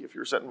stinky if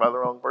you were sitting by the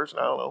wrong person.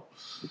 I don't know.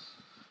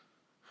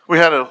 We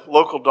had a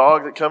local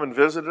dog that come and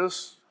visit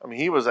us. I mean,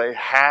 he was a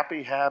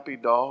happy, happy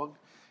dog.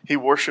 He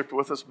worshiped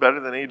with us better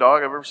than any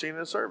dog I've ever seen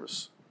in a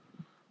service.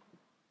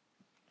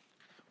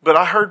 But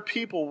I heard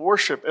people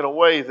worship in a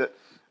way that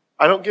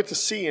I don't get to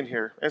see in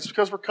here. And it's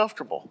because we're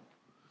comfortable.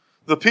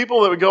 The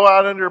people that would go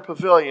out under a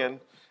pavilion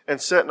and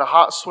sit in a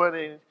hot,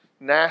 sweaty,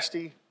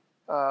 nasty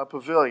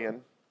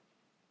pavilion,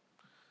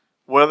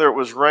 whether it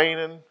was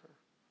raining,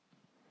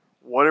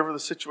 whatever the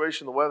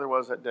situation, the weather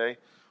was that day,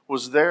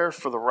 was there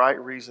for the right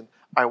reason.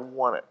 I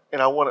want it.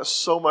 And I want it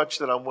so much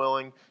that I'm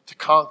willing to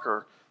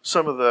conquer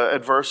some of the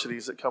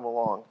adversities that come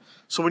along.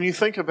 So when you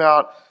think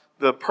about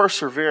the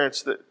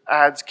perseverance that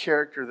adds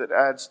character, that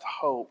adds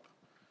hope,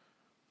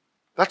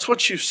 that's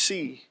what you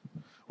see.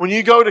 When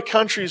you go to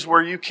countries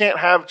where you can't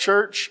have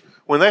church,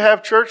 when they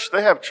have church,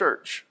 they have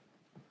church.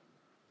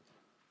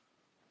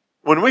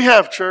 When we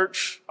have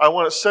church, I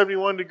want it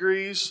 71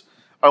 degrees.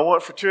 I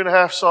want it for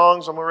 2.5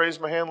 songs. I'm going to raise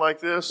my hand like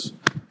this.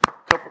 A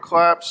couple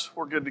claps.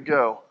 We're good to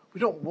go. We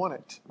don't want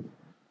it.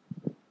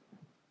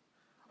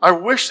 I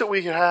wish that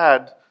we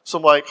had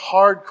some like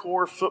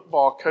hardcore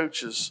football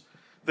coaches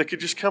that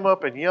could just come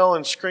up and yell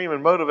and scream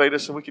and motivate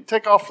us, and we could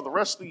take off for the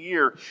rest of the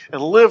year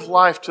and live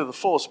life to the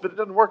fullest. But it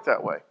doesn't work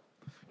that way.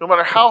 No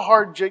matter how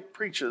hard Jake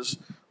preaches,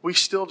 we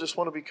still just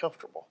want to be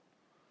comfortable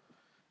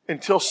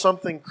until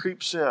something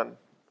creeps in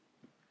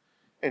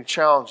and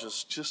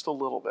challenges just a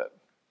little bit.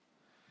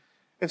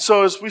 And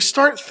so as we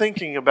start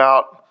thinking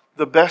about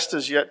the best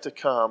is yet to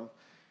come,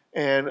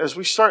 and as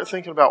we start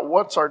thinking about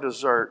what's our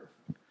dessert,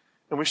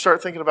 and we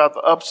start thinking about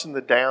the ups and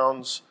the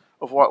downs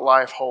of what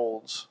life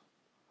holds,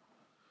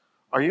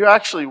 are you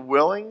actually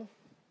willing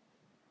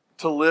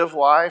to live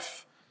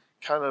life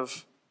kind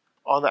of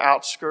on the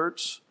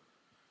outskirts,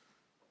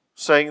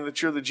 saying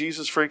that you're the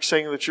Jesus freak,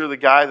 saying that you're the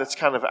guy that's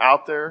kind of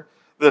out there,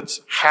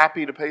 that's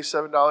happy to pay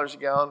 $7 a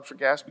gallon for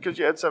gas because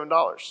you had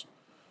 $7,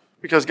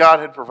 because God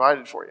had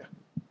provided for you?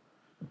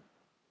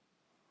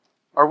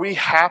 Are we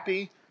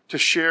happy to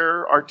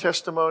share our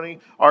testimony,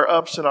 our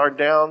ups and our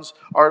downs,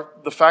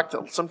 the fact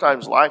that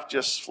sometimes life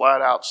just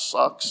flat out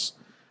sucks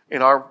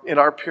in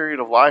our period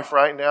of life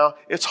right now?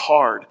 It's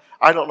hard.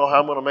 I don't know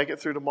how I'm going to make it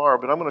through tomorrow,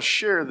 but I'm going to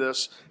share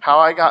this, how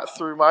I got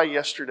through my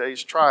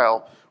yesterday's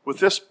trial with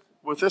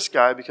this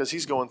guy, because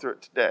he's going through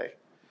it today.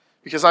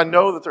 Because I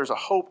know that there's a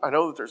hope. I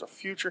know that there's a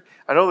future.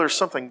 I know there's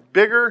something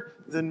bigger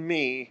than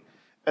me,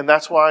 and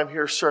that's why I'm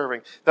here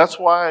serving. That's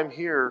why I'm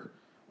here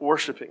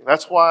worshiping.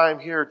 That's why I'm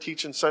here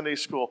teaching Sunday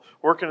school,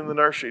 working in the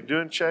nursery,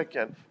 doing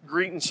check-in,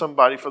 greeting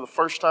somebody for the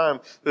first time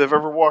that they've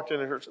ever walked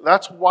into church.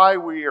 That's why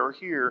we are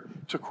here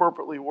to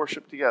corporately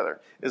worship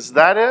together. Is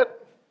that it?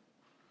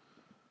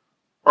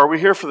 Are we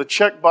here for the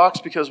check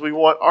box because we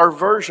want our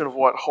version of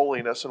what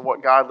holiness and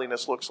what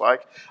godliness looks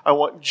like? I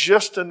want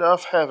just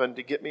enough heaven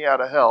to get me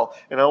out of hell,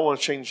 and I don't want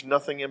to change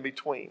nothing in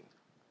between.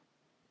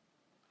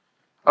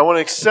 I want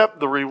to accept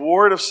the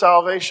reward of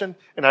salvation,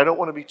 and I don't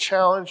want to be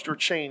challenged or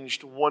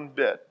changed one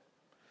bit.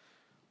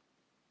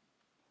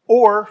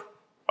 Or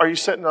are you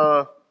sitting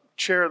on a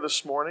chair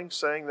this morning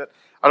saying that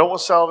I don't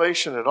want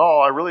salvation at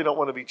all, I really don't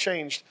want to be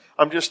changed,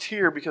 I'm just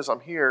here because I'm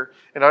here,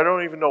 and I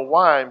don't even know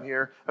why I'm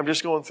here, I'm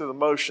just going through the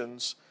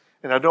motions,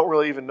 and I don't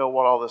really even know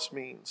what all this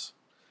means?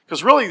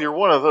 Because really you're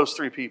one of those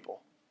three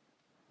people.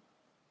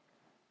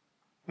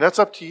 And that's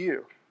up to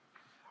you.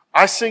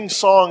 I sing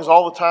songs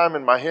all the time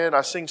in my head. I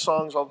sing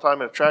songs all the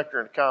time in a tractor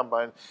and a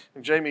combine.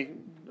 And Jamie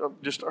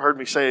just heard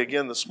me say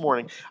again this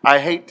morning, I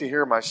hate to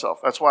hear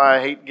myself. That's why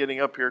I hate getting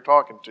up here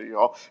talking to you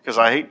all, because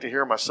I hate to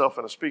hear myself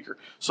in a speaker.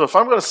 So if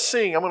I'm going to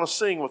sing, I'm going to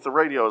sing with the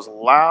radio as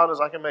loud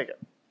as I can make it.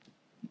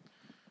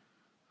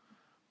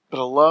 But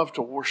I love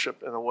to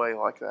worship in a way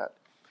like that.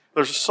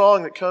 There's a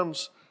song that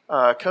comes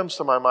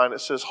to my mind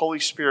that says, Holy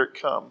Spirit,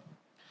 come.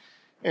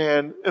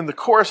 And in the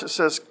chorus it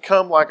says,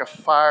 come like a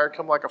fire,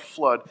 come like a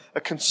flood,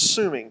 a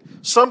consuming,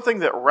 something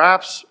that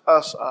wraps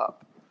us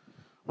up.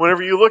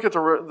 Whenever you look at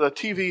the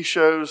TV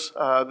shows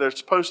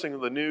that's posting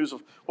the news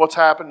of what's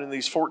happened in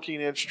these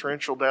 14-inch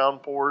torrential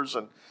downpours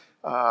and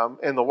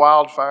the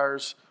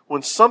wildfires,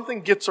 when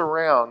something gets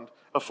around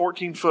a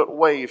 14-foot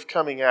wave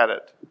coming at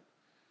it,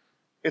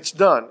 it's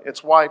done.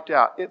 It's wiped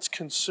out. It's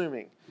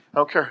consuming. I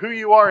don't care who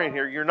you are in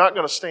here, you're not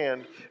going to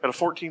stand at a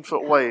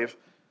 14-foot wave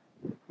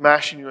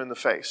mashing you in the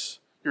face.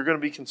 You're going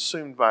to be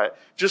consumed by it.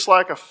 Just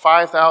like a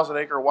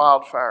 5,000-acre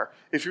wildfire.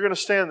 If you're going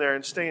to stand there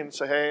and say,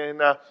 hey,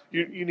 now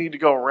you need to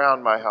go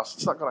around my house,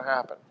 it's not going to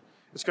happen.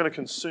 It's going to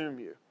consume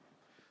you.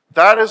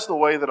 That is the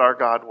way that our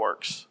God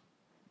works.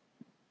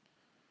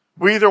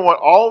 We either want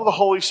all of the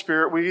Holy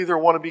Spirit, we either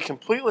want to be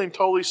completely and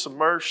totally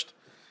submerged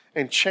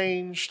and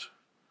changed,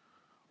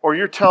 or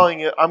you're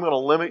telling it, I'm going to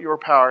limit your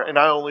power and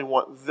I only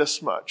want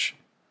this much.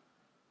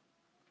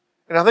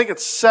 And I think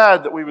it's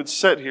sad that we would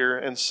sit here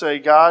and say,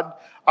 God,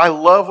 I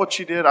love what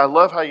you did. I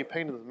love how you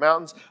painted the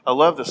mountains. I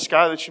love the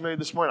sky that you made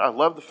this morning. I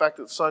love the fact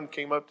that the sun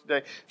came up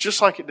today,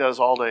 just like it does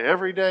all day,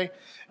 every day.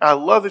 And I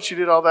love that you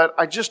did all that.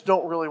 I just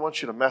don't really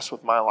want you to mess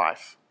with my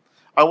life.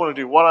 I want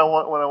to do what I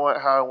want, when I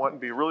want, how I want,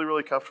 and be really,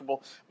 really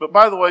comfortable. But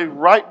by the way,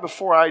 right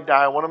before I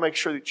die, I want to make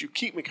sure that you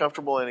keep me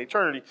comfortable in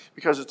eternity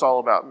because it's all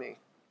about me.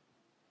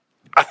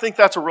 I think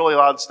that's a really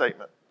odd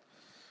statement.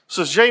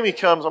 So as Jamie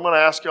comes, I'm going to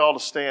ask you all to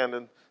stand.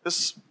 And this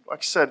is, like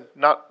I said,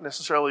 not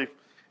necessarily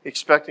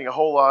expecting a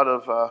whole lot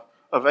of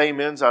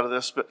amens out of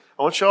this, but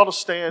I want you all to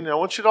stand, and I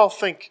want you to all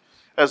think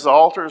as the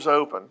altar is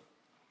open.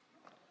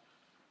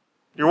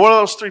 You're one of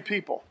those three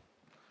people.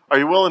 Are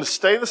you willing to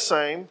stay the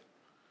same?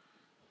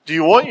 Do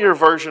you want your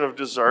version of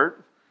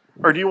dessert,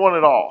 or do you want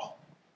it all?